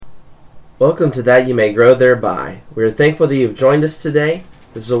Welcome to That You May Grow Thereby. We are thankful that you have joined us today.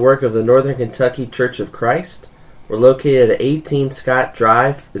 This is a work of the Northern Kentucky Church of Christ. We're located at 18 Scott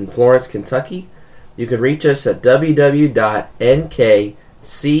Drive in Florence, Kentucky. You can reach us at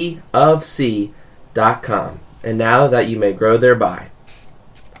www.nkcofc.com. And now that you may grow thereby.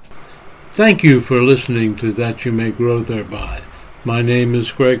 Thank you for listening to That You May Grow Thereby. My name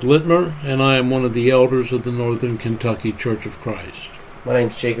is Greg Littmer, and I am one of the elders of the Northern Kentucky Church of Christ. My name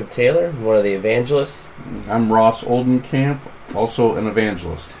is Jacob Taylor. I'm one of the evangelists. I'm Ross Oldenkamp, also an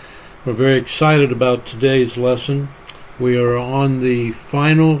evangelist. We're very excited about today's lesson. We are on the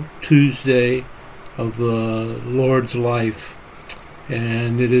final Tuesday of the Lord's life,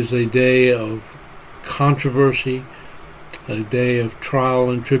 and it is a day of controversy, a day of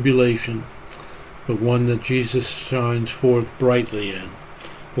trial and tribulation, but one that Jesus shines forth brightly in.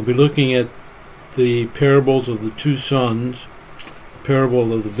 We'll be looking at the parables of the two sons, the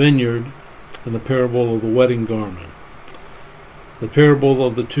parable of the vineyard, and the parable of the wedding garment. The parable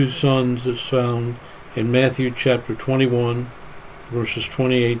of the two sons is found in Matthew chapter 21, verses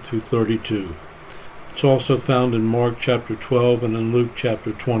 28 through 32. It's also found in Mark chapter 12 and in Luke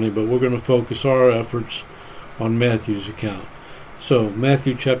chapter 20, but we're going to focus our efforts on Matthew's account. So,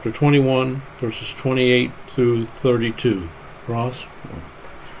 Matthew chapter 21, verses 28 through 32. Ross?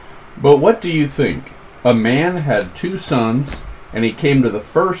 But what do you think? A man had two sons, and he came to the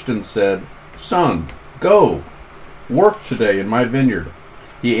first and said, Son, go, work today in my vineyard.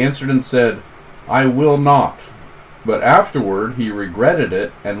 He answered and said, I will not. But afterward he regretted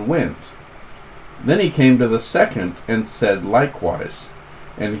it and went. Then he came to the second and said likewise.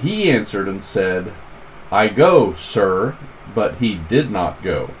 And he answered and said, I go, sir. But he did not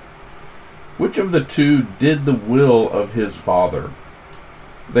go. Which of the two did the will of his father?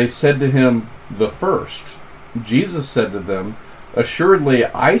 They said to him, the first. Jesus said to them, Assuredly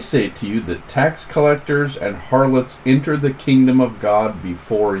I say to you that tax collectors and harlots enter the kingdom of God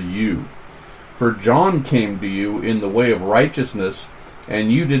before you. For John came to you in the way of righteousness,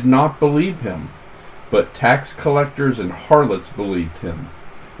 and you did not believe him. But tax collectors and harlots believed him.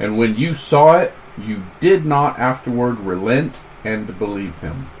 And when you saw it, you did not afterward relent and believe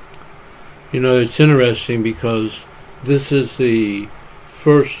him. You know, it's interesting because this is the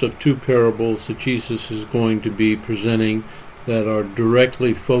first of two parables that Jesus is going to be presenting that are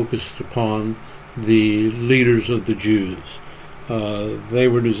directly focused upon the leaders of the Jews. They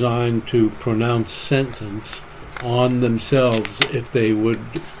were designed to pronounce sentence on themselves if they would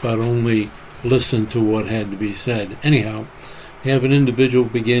but only listen to what had to be said. Anyhow, you have an individual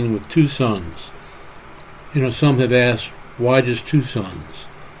begin with two sons. You know, some have asked, why just two sons?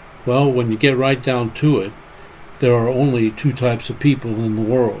 Well, when you get right down to it, there are only two types of people in the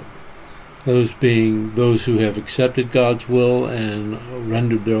world. Those being those who have accepted God's will and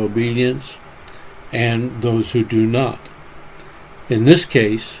rendered their obedience, and those who do not. In this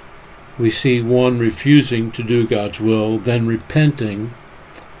case, we see one refusing to do God's will, then repenting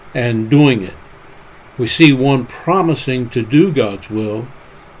and doing it. We see one promising to do God's will,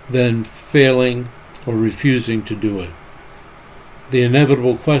 then failing or refusing to do it. The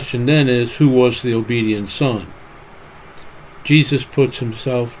inevitable question then is, who was the obedient son? Jesus puts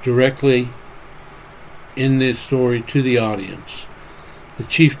himself directly in this story to the audience. The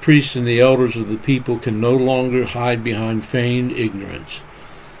chief priests and the elders of the people can no longer hide behind feigned ignorance.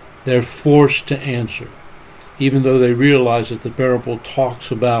 They're forced to answer, even though they realize that the parable talks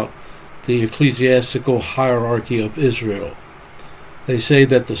about the ecclesiastical hierarchy of Israel. They say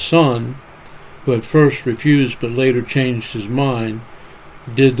that the son, who at first refused but later changed his mind,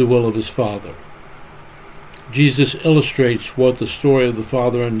 did the will of his father. Jesus illustrates what the story of the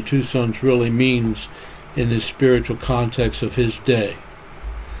father and the two sons really means in the spiritual context of his day.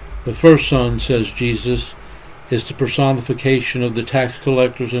 The first son, says Jesus, is the personification of the tax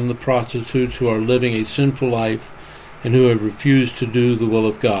collectors and the prostitutes who are living a sinful life and who have refused to do the will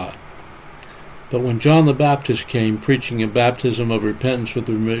of God. But when John the Baptist came preaching a baptism of repentance for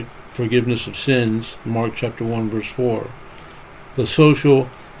the forgiveness of sins, Mark chapter 1 verse 4, the social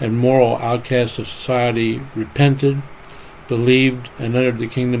and moral outcasts of society repented, believed, and entered the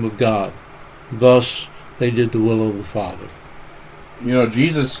kingdom of God. Thus, they did the will of the Father. You know,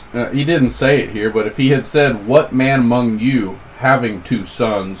 Jesus, he didn't say it here, but if he had said, what man among you, having two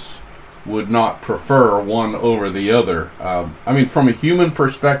sons, would not prefer one over the other? From a human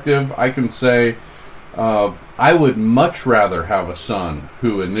perspective, I can say, I would much rather have a son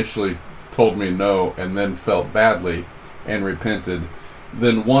who initially told me no and then felt badly and repented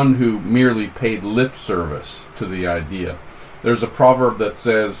than one who merely paid lip service to the idea. There's a proverb that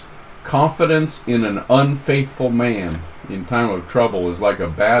says, Confidence in an unfaithful man in time of trouble is like a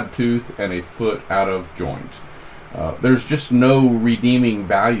bad tooth and a foot out of joint. There's just no redeeming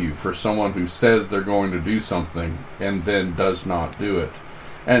value for someone who says they're going to do something and then does not do it.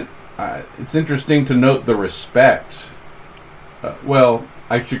 And it's interesting to note the respect.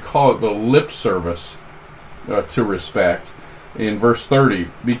 I should call it the lip service to respect in verse 30.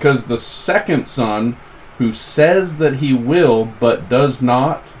 Because the second son, who says that he will but does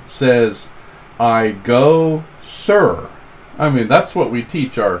not, says, "I go, sir." I mean, that's what we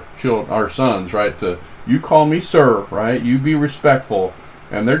teach our sons, right? You call me sir, right? You be respectful,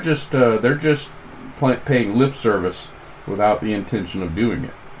 and they're just paying lip service without the intention of doing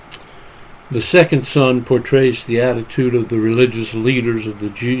it. The second son portrays the attitude of the religious leaders of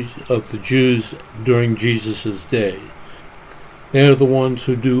the Jews during Jesus' day. They are the ones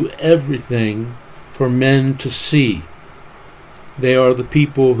who do everything for men to see. They are the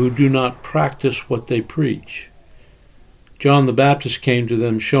people who do not practice what they preach. John the Baptist came to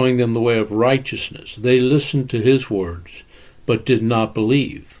them, showing them the way of righteousness. They listened to his words, but did not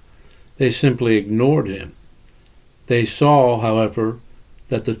believe. They simply ignored him. They saw, however,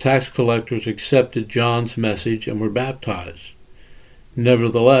 that the tax collectors accepted John's message and were baptized.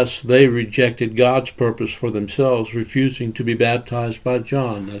 Nevertheless, they rejected God's purpose for themselves, refusing to be baptized by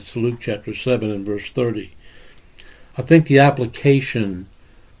John. That's Luke chapter 7 and verse 30. I think the application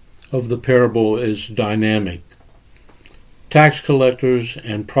of the parable is dynamic. Tax collectors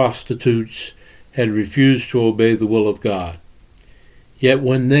and prostitutes had refused to obey the will of God. Yet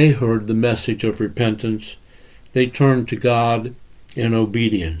when they heard the message of repentance, they turned to God in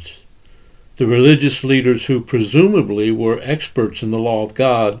obedience. The religious leaders, who presumably were experts in the law of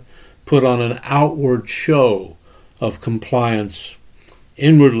God, put on an outward show of compliance.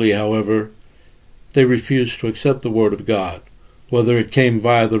 Inwardly, however, they refused to accept the word of God, whether it came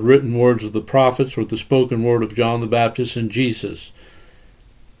via the written words of the prophets or the spoken word of John the Baptist and Jesus.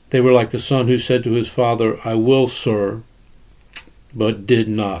 They were like the son who said to his father, "I will, sir," but did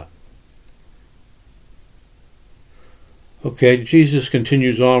not. Okay, Jesus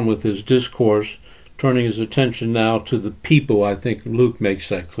continues on with his discourse, turning his attention now to the people. I think Luke makes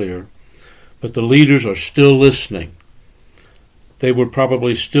that clear. But the leaders are still listening. They were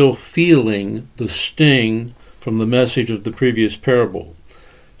probably still feeling the sting from the message of the previous parable.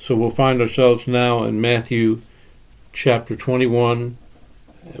 So we'll find ourselves now in Matthew chapter 21,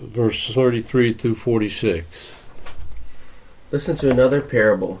 verse 33 through 46. Listen to another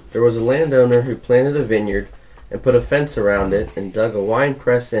parable. There was a landowner who planted a vineyard and put a fence around it and dug a wine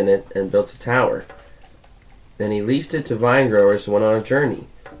press in it and built a tower. Then he leased it to vine growers and went on a journey.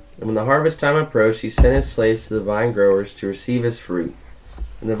 And when the harvest time approached, he sent his slaves to the vine growers to receive his fruit.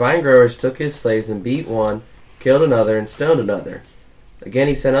 And the vine growers took his slaves and beat one, killed another, and stoned another. Again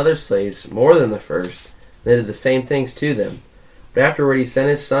he sent other slaves, more than the first, and they did the same things to them. But afterward he sent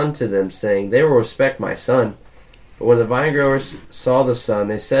his son to them, saying, "They will respect my son." But when the vine growers saw the son,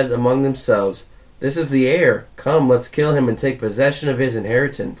 they said among themselves, "This is the heir. Come, let's kill him and take possession of his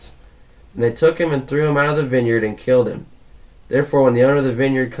inheritance." And they took him and threw him out of the vineyard and killed him. Therefore, when the owner of the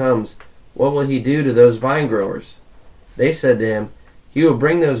vineyard comes, what will he do to those vine growers? They said to him, "He will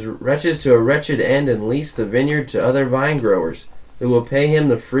bring those wretches to a wretched end and lease the vineyard to other vine growers, who will pay him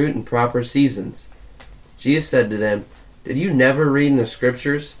the fruit in proper seasons." Jesus said to them, "Did you never read in the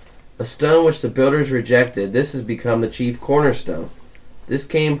Scriptures? A stone which the builders rejected, this has become the chief cornerstone. This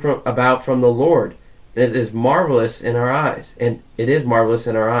came about from the Lord, and it is marvelous in our eyes.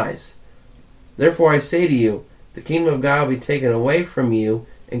 Therefore I say to you, the kingdom of God will be taken away from you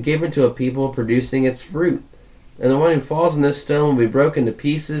and given to a people producing its fruit. And the one who falls on this stone will be broken to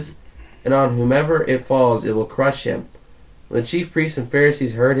pieces, and on whomever it falls it will crush him." When the chief priests and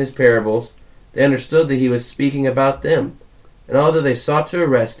Pharisees heard his parables, they understood that he was speaking about them. And although they sought to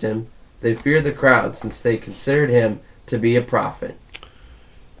arrest him, they feared the crowd, since they considered him to be a prophet.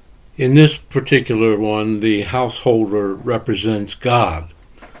 In this particular one, the householder represents God,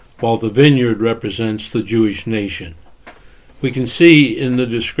 while the vineyard represents the Jewish nation. We can see in the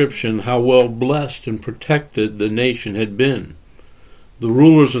description how well blessed and protected the nation had been. The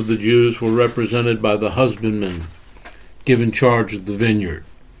rulers of the Jews were represented by the husbandmen, given charge of the vineyard.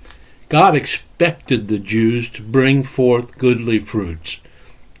 God expected the Jews to bring forth goodly fruits,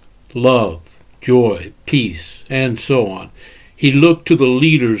 love, joy, peace, and so on. He looked to the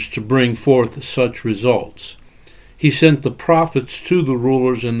leaders to bring forth such results. He sent the prophets to the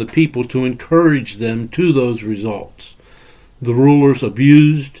rulers and the people to encourage them to those results. The rulers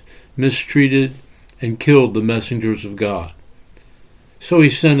abused, mistreated, and killed the messengers of God. So he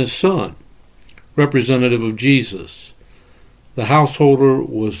sent his son, representative of Jesus. The householder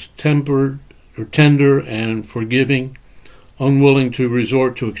was tender and forgiving, unwilling to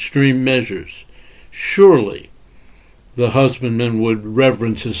resort to extreme measures. Surely the husbandman would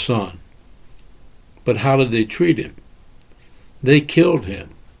reverence his son. But how did they treat him? They killed him.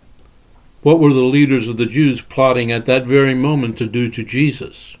 What were the leaders of the Jews plotting at that very moment to do to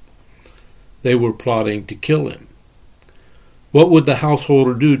Jesus? They were plotting to kill him. What would the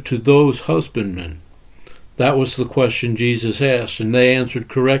householder do to those husbandmen? That was the question Jesus asked, and they answered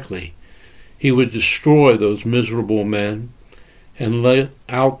correctly. He would destroy those miserable men and let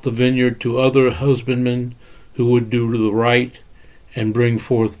out the vineyard to other husbandmen who would do the right and bring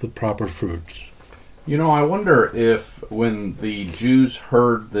forth the proper fruits. You know, I wonder if when the Jews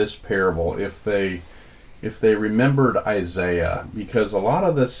heard this parable, if they remembered Isaiah, because a lot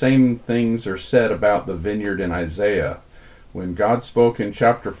of the same things are said about the vineyard in Isaiah. When God spoke in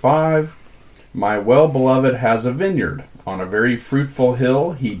chapter 5, "My well-beloved has a vineyard. On a very fruitful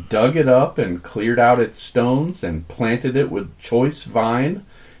hill he dug it up and cleared out its stones and planted it with choice vine.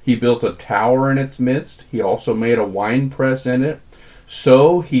 He built a tower in its midst. He also made a winepress in it.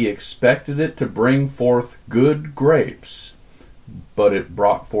 So he expected it to bring forth good grapes, but it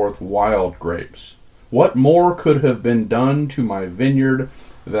brought forth wild grapes. What more could have been done to my vineyard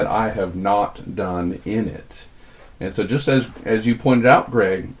that I have not done in it?" And so just as you pointed out,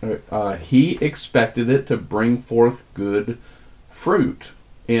 Greg, he expected it to bring forth good fruit.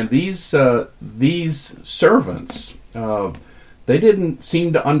 And these servants, they didn't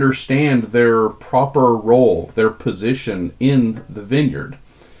seem to understand their proper role, their position in the vineyard.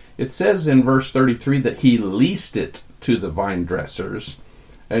 It says in verse 33 that he leased it to the vine dressers,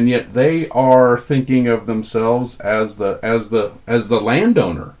 and yet they are thinking of themselves as the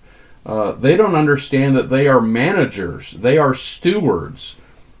landowner. They don't understand that they are managers. They are stewards.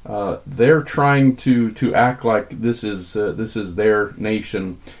 They're trying to act like this is their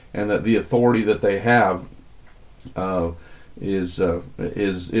nation, and that the authority that they have is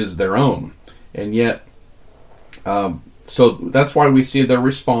their own. And yet, so that's why we see their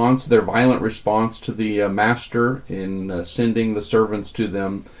response, their violent response to the master in sending the servants to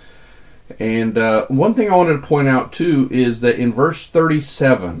them. And one thing I wanted to point out too is that in verse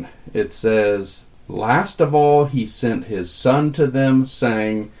 37 it says, "Last of all he sent his son to them,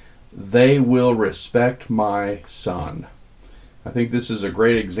 saying, 'They will respect my son.'" I think this is a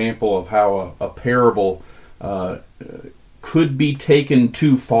great example of how a parable could be taken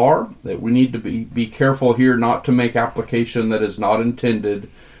too far, that we need to be careful here not to make application that is not intended.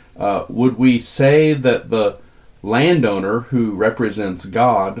 Would we say that the landowner, who represents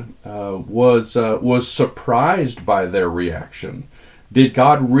God, was surprised by their reaction? Did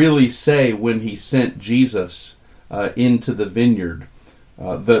God really say when he sent Jesus into the vineyard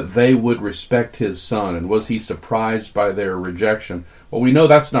that they would respect his son? And was he surprised by their rejection? Well, we know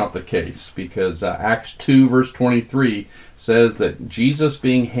that's not the case, because Acts 2 verse 23 says that Jesus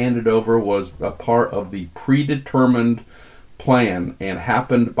being handed over was a part of the predetermined plan and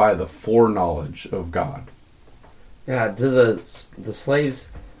happened by the foreknowledge of God. Yeah, to the slaves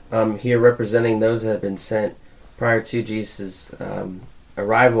here representing those that have been sent prior to Jesus'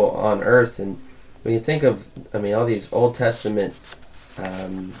 arrival on earth. And when you think of, all these Old Testament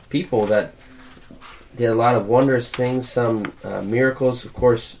people that did a lot of wondrous things, some miracles, of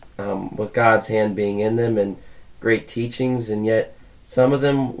course, with God's hand being in them, and great teachings, and yet some of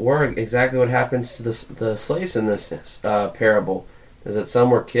them were exactly what happens to the slaves in this parable, is that some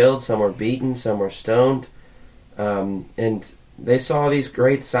were killed, some were beaten, some were stoned. And they saw these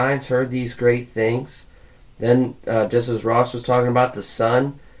great signs, heard these great things. Then, just as Ross was talking about, the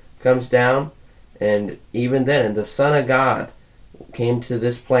Son comes down, and even then, the Son of God came to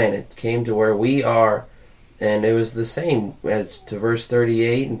this planet, came to where we are, and it was the same as to verse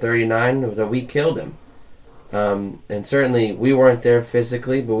 38 and 39, that we killed him. And certainly we weren't there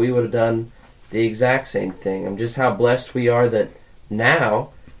physically, but we would have done the exact same thing. And just how blessed we are that now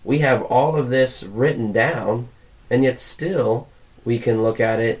we have all of this written down, and yet still we can look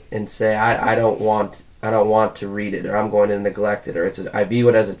at it and say, I don't want to read it, or I'm going to neglect it, or I view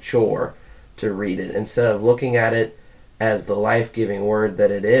it as a chore to read it, instead of looking at it as the life-giving word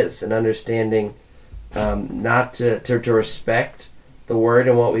that it is, and understanding not to respect the word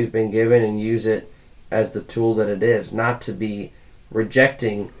and what we've been given and use it as the tool that it is, not to be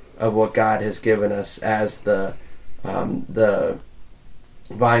rejecting of what God has given us as the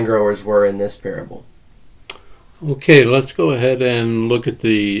vine growers were in this parable. Okay, let's go ahead and look at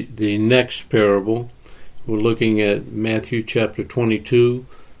the next parable. We're looking at Matthew chapter 22,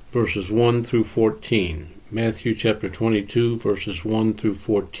 verses 1 through 14. Matthew chapter 22, verses 1 through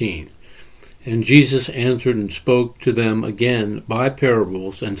 14. And Jesus answered and spoke to them again by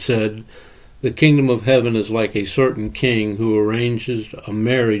parables, and said, The kingdom of heaven is like a certain king who arranges a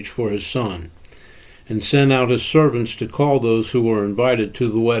marriage for his son, and sent out his servants to call those who were invited to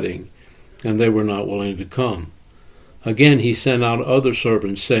the wedding, and they were not willing to come. Again he sent out other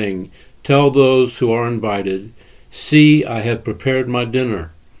servants, saying, Tell those who are invited, See, I have prepared my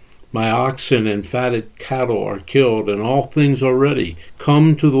dinner. My oxen and fatted cattle are killed, and all things are ready.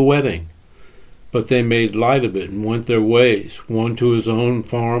 Come to the wedding. But they made light of it and went their ways, one to his own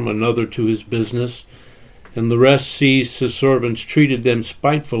farm, another to his business. And the rest seized his servants, treated them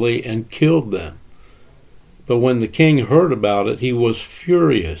spitefully, and killed them. But when the king heard about it, he was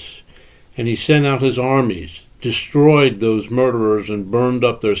furious, and he sent out his armies, destroyed those murderers, and burned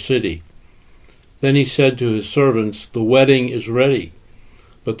up their city. Then he said to his servants, The wedding is ready,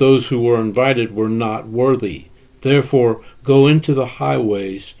 but those who were invited were not worthy. Therefore go into the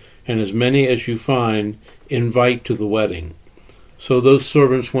highways, and as many as you find, invite to the wedding. So those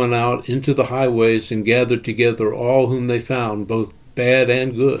servants went out into the highways and gathered together all whom they found, both bad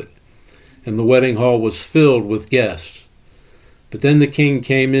and good. And the wedding hall was filled with guests. But then the king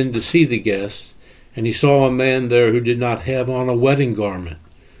came in to see the guests, and he saw a man there who did not have on a wedding garment.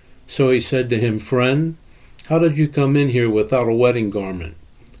 So he said to him, Friend, how did you come in here without a wedding garment?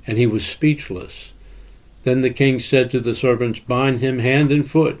 And he was speechless. Then the king said to the servants, Bind him hand and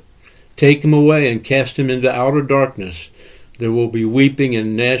foot. Take him away and cast him into outer darkness. There will be weeping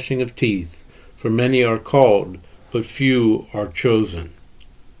and gnashing of teeth, for many are called, but few are chosen.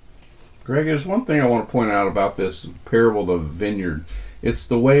 Greg, there's one thing I want to point out about this parable of the vineyard. It's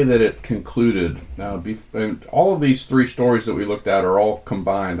the way that it concluded. And all of these three stories that we looked at are all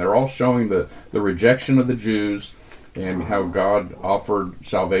combined. They're all showing the rejection of the Jews and how God offered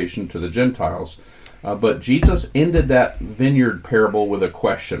salvation to the Gentiles. But Jesus ended that vineyard parable with a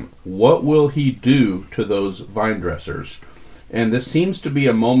question. What will he do to those vine dressers? And this seems to be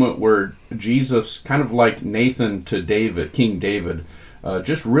a moment where Jesus, kind of like Nathan to David, King David,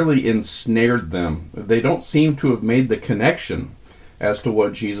 just really ensnared them. They don't seem to have made the connection as to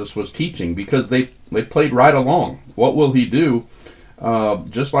what Jesus was teaching, because they played right along. What will he do?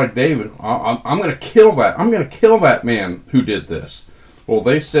 Just like David, I'm going to kill that. I'm going to kill that man who did this. Well,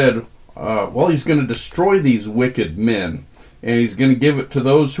 they said, well, he's going to destroy these wicked men, and he's going to give it to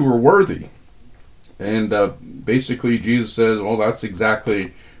those who are worthy. And basically Jesus says, well, that's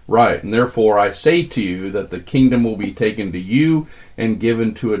exactly right. And therefore I say to you that the kingdom will be taken to you and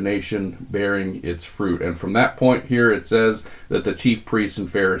given to a nation bearing its fruit. And from that point here it says that the chief priests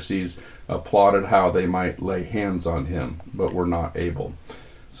and Pharisees plotted how they might lay hands on him, but were not able.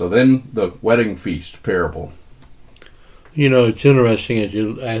 So then the wedding feast parable. You know, it's interesting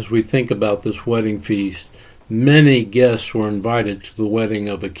as we think about this wedding feast, many guests were invited to the wedding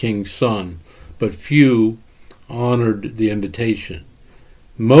of a king's son, but few honored the invitation.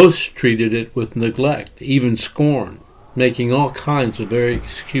 Most treated it with neglect, even scorn, making all kinds of very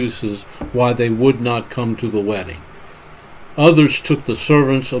excuses why they would not come to the wedding. Others took the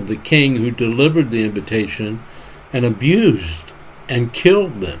servants of the king who delivered the invitation and abused and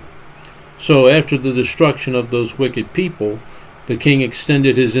killed them. So after the destruction of those wicked people, the king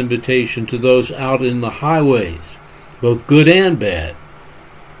extended his invitation to those out in the highways, both good and bad.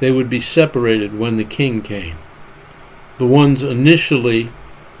 They would be separated when the king came. The ones initially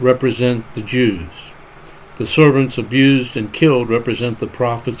represent the Jews. The servants abused and killed represent the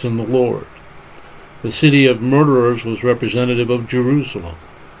prophets and the Lord. The city of murderers was representative of Jerusalem.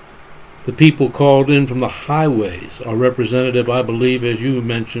 The people called in from the highways are representative, I believe, as you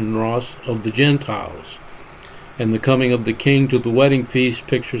mentioned, Ross, of the Gentiles. And the coming of the king to the wedding feast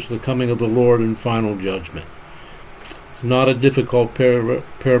pictures the coming of the Lord in final judgment. It's not a difficult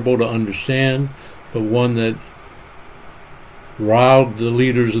parable to understand, but one that riled the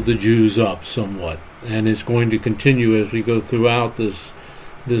leaders of the Jews up somewhat, and is going to continue as we go throughout this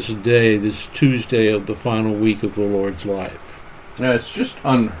day, this Tuesday of the final week of the Lord's life. Yeah, it's just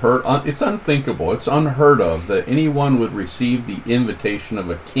it's unthinkable. It's unheard of that anyone would receive the invitation of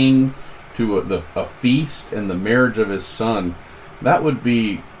a king to a feast and the marriage of his son. That would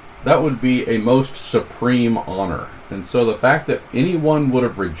be a most supreme honor. And so the fact that anyone would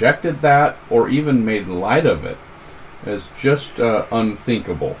have rejected that or even made light of it is just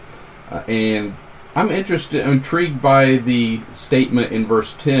unthinkable. And I'm intrigued by the statement in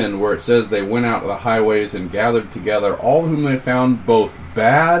verse 10 where it says they went out to the highways and gathered together all whom they found, both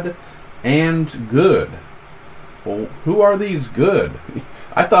bad and good. Well, who are these good?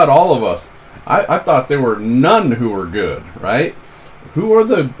 I thought all of us. I thought there were none who were good, right? Who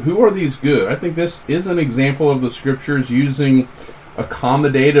are these good? I think this is an example of the scriptures using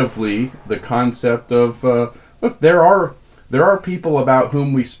accommodatively the concept of look, there are people about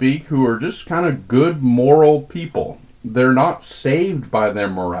whom we speak who are just kind of good moral people. They're not saved by their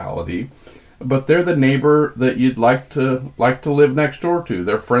morality, but they're the neighbor that you'd like to live next door to.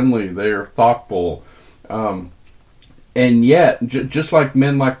 They're friendly, they're thoughtful, and yet just like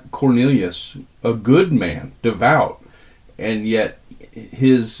men like Cornelius, a good man, devout, and yet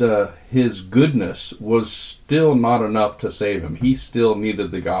his goodness was still not enough to save him. He still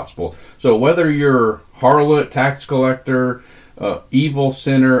needed the gospel. So whether you're harlot, tax collector, evil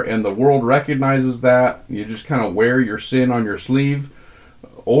sinner, and the world recognizes that, you just kind of wear your sin on your sleeve,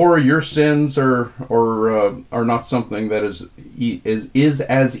 or your sins are not something that is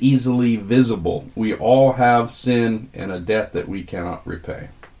as easily visible. We all have sin and a debt that we cannot repay.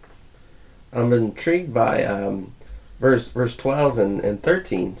 I'm intrigued by verse 12 and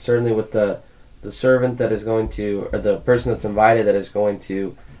 13. Certainly with the servant that is going to, or the person that's invited that is going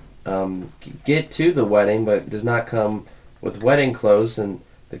to get to the wedding, but does not come with wedding clothes, and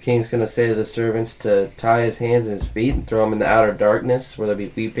the king's going to say to the servants to tie his hands and his feet and throw him in the outer darkness, where there'll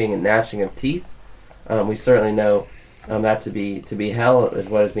be weeping and gnashing of teeth. We certainly know that to be hell, is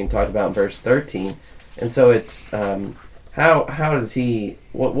what is being talked about in verse 13. And so it's how does he?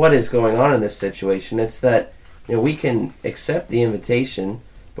 What is going on in this situation? It's that we can accept the invitation,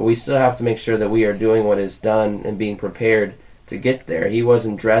 but we still have to make sure that we are doing what is done and being prepared to get there. He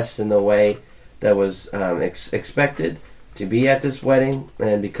wasn't dressed in the way that was expected to be at this wedding,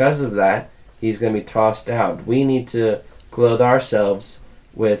 and because of that, he's going to be tossed out. We need to clothe ourselves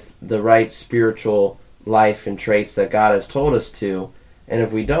with the right spiritual life and traits that God has told us to, and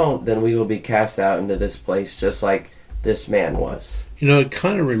if we don't, then we will be cast out into this place just like this man was. It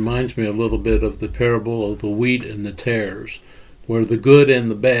kind of reminds me a little bit of the parable of the wheat and the tares, where the good and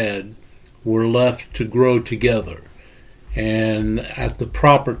the bad were left to grow together. And at the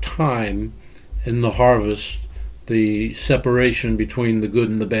proper time in the harvest, the separation between the good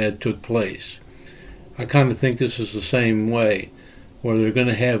and the bad took place. I kind of think this is the same way, where they're going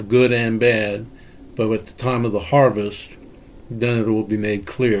to have good and bad, but at the time of the harvest, then it will be made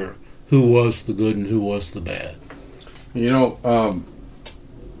clear who was the good and who was the bad.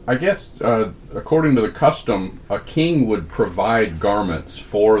 I guess according to the custom, a king would provide garments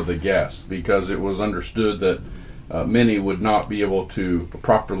for the guests, because it was understood that many would not be able to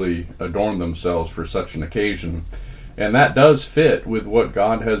properly adorn themselves for such an occasion. And that does fit with what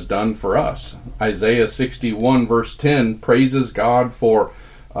God has done for us. Isaiah 61 verse 10 praises God for,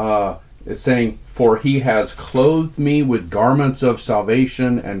 it's saying, "For he has clothed me with garments of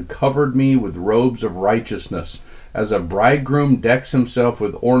salvation and covered me with robes of righteousness, as a bridegroom decks himself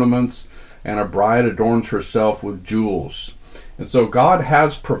with ornaments, and a bride adorns herself with jewels." And so God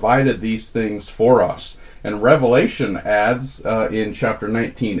has provided these things for us. And Revelation adds in chapter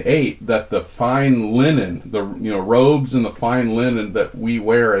 19:8 that the fine linen, the robes and the fine linen that we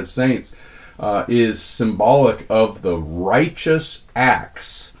wear as saints, is symbolic of the righteous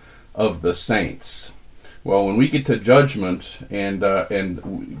acts of the saints. Well, when we get to judgment, and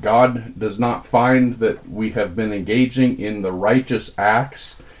God does not find that we have been engaging in the righteous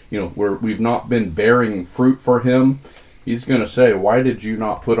acts, where we've not been bearing fruit for Him, He's going to say, "Why did you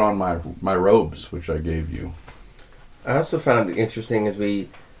not put on my robes, which I gave you?" I also found it interesting, as we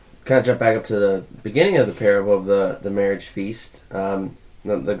kind of jump back up to the beginning of the parable of the marriage feast,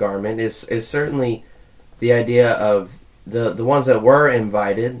 the garment, is certainly the idea of the ones that were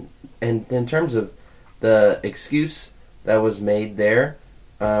invited, and in terms of the excuse that was made there,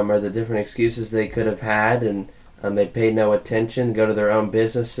 or the different excuses they could have had, and they paid no attention, go to their own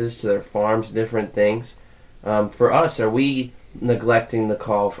businesses, to their farms, different things. For us, are we neglecting the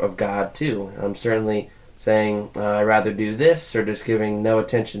call of God too? I'm certainly saying I'd rather do this, or just giving no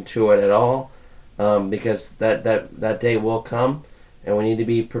attention to it at all, because that day will come, and we need to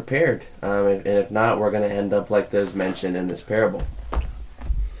be prepared. And if not, we're going to end up like those mentioned in this parable.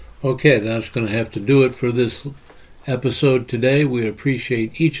 Okay, that's going to have to do it for this episode today. We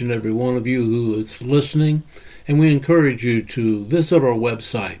appreciate each and every one of you who is listening, and we encourage you to visit our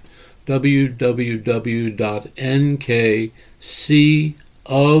website,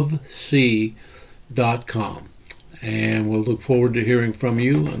 www.nkcofc.com. And we'll look forward to hearing from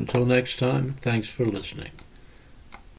you. Until next time, thanks for listening.